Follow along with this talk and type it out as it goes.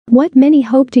What many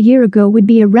hoped a year ago would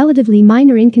be a relatively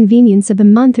minor inconvenience of a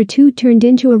month or two turned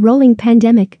into a rolling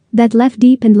pandemic that left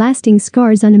deep and lasting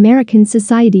scars on American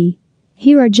society.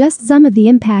 Here are just some of the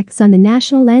impacts on the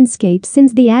national landscape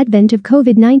since the advent of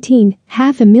COVID-19,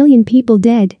 500,000 people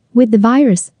dead, with the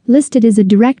virus listed as a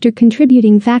direct or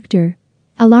contributing factor.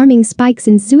 Alarming spikes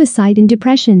in suicide and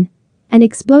depression. An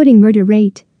exploding murder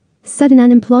rate. Sudden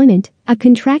unemployment, a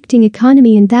contracting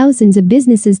economy and thousands of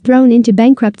businesses thrown into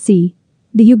bankruptcy.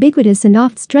 The ubiquitous and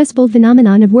oft stressful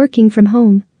phenomenon of working from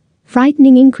home.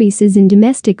 Frightening increases in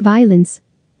domestic violence.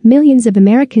 Millions of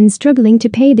Americans struggling to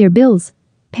pay their bills.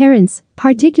 Parents,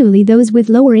 particularly those with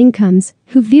lower incomes,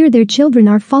 who fear their children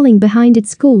are falling behind at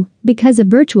school because of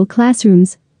virtual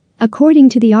classrooms. According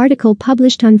to the article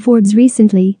published on Forbes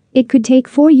recently, it could take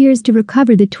 4 years to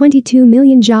recover the 22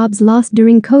 million jobs lost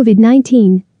during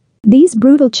COVID-19. These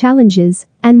brutal challenges,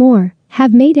 and more,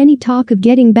 have made any talk of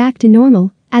getting back to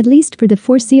normal, at least for the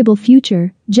foreseeable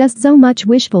future, just so much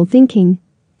wishful thinking.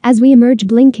 As we emerge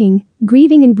blinking,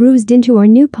 grieving and bruised into our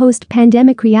new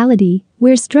post-pandemic reality,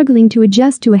 we're struggling to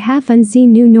adjust to a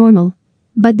half-unseen new normal.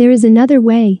 But there is another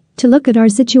way to look at our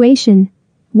situation.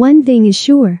 One thing is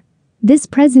sure. This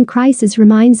present crisis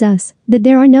reminds us that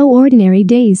there are no ordinary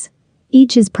days.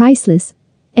 Each is priceless.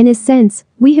 In a sense,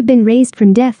 we have been raised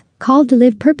from death, called to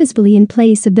live purposefully in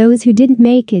place of those who didn't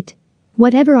make it.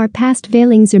 Whatever our past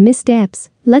failings or missteps,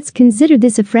 let's consider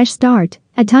this a fresh start,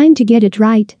 a time to get it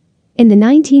right. In the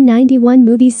 1991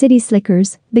 movie City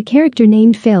Slickers, the character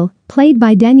named Phil, played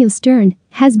by Daniel Stern,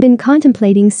 has been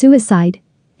contemplating suicide.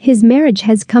 His marriage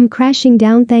has come crashing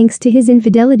down thanks to his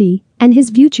infidelity, and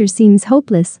his future seems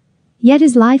hopeless. Yet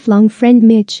his lifelong friend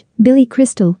Mitch, Billy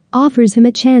Crystal, offers him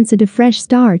a chance at a fresh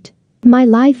start. "My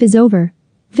life is over,"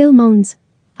 Phil moans.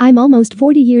 "I'm almost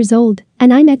 40 years old,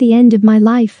 and I'm at the end of my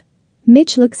life."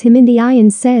 Mitch looks him in the eye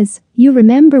and says, "You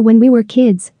remember when we were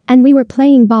kids, and we were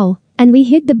playing ball, and we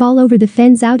hit the ball over the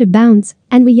fence out of bounds,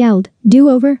 and we yelled,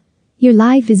 'Do-over'? Your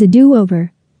life is a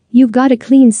do-over. You've got a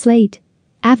clean slate.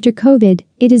 After COVID,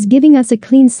 it is giving us a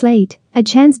clean slate, a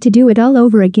chance to do it all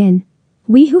over again.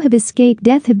 We who have escaped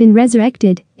death have been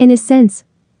resurrected, in a sense.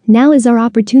 Now is our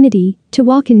opportunity to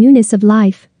walk in newness of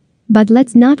life. But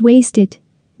let's not waste it.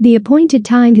 The appointed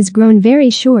time has grown very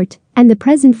short, and the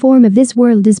present form of this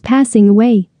world is passing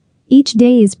away. Each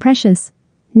day is precious.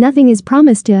 Nothing is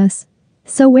promised to us.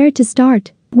 So where to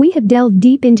start? We have delved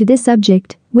deep into this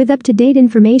subject, with up-to-date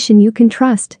information you can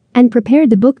trust, and prepared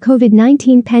the book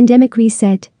COVID-19 Pandemic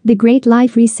Reset, The Great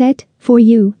Life Reset, for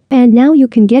you, and now you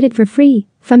can get it for free,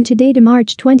 from today to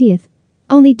March 20th.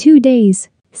 Only 2 days,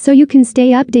 so you can stay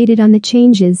updated on the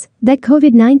changes that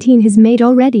COVID-19 has made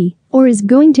already, or is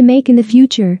going to make in the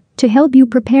future, to help you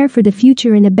prepare for the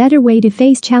future in a better way to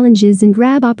face challenges and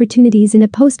grab opportunities in a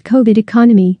post-COVID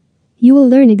economy. You will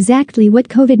learn exactly what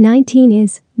COVID-19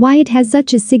 is, why it has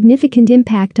such a significant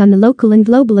impact on the local and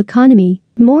global economy.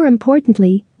 More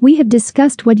importantly, we have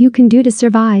discussed what you can do to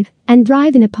survive and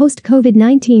thrive in a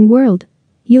post-COVID-19 world.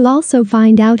 You'll also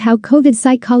find out how COVID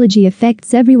psychology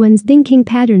affects everyone's thinking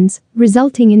patterns,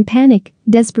 resulting in panic,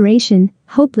 desperation,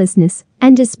 hopelessness,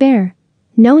 and despair.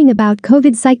 Knowing about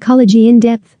COVID psychology in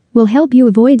depth will help you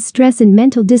avoid stress and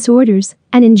mental disorders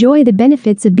and enjoy the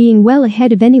benefits of being well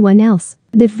ahead of anyone else.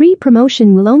 The free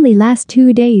promotion will only last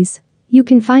 2 days. You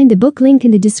can find the book link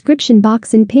in the description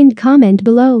box and pinned comment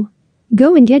below.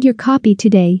 Go and get your copy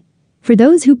today. For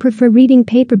those who prefer reading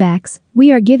paperbacks,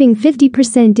 we are giving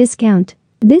 50% discount.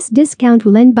 This discount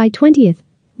will end by 20th.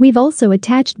 We've also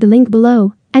attached the link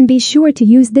below, and be sure to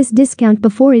use this discount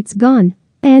before it's gone.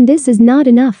 And this is not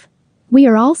enough. We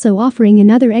are also offering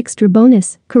another extra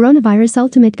bonus, Coronavirus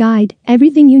Ultimate Guide.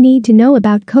 Everything you need to know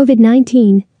about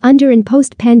COVID-19, under and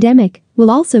post-pandemic, will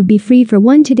also be free for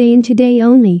one today and today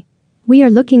only. We are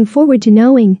looking forward to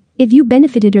knowing if you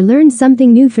benefited or learned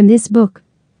something new from this book.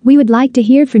 We would like to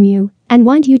hear from you and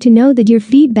want you to know that your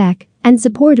feedback and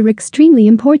support are extremely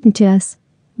important to us.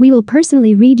 We will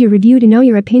personally read your review to know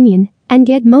your opinion and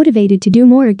get motivated to do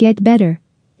more or get better.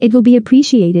 It will be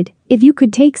appreciated if you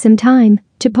could take some time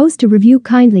to post a review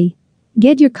kindly.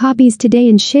 Get your copies today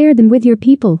and share them with your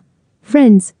people.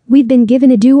 Friends, we've been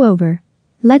given a do-over.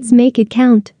 Let's make it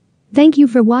count. Thank you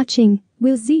for watching.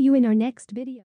 We'll see you in our next video.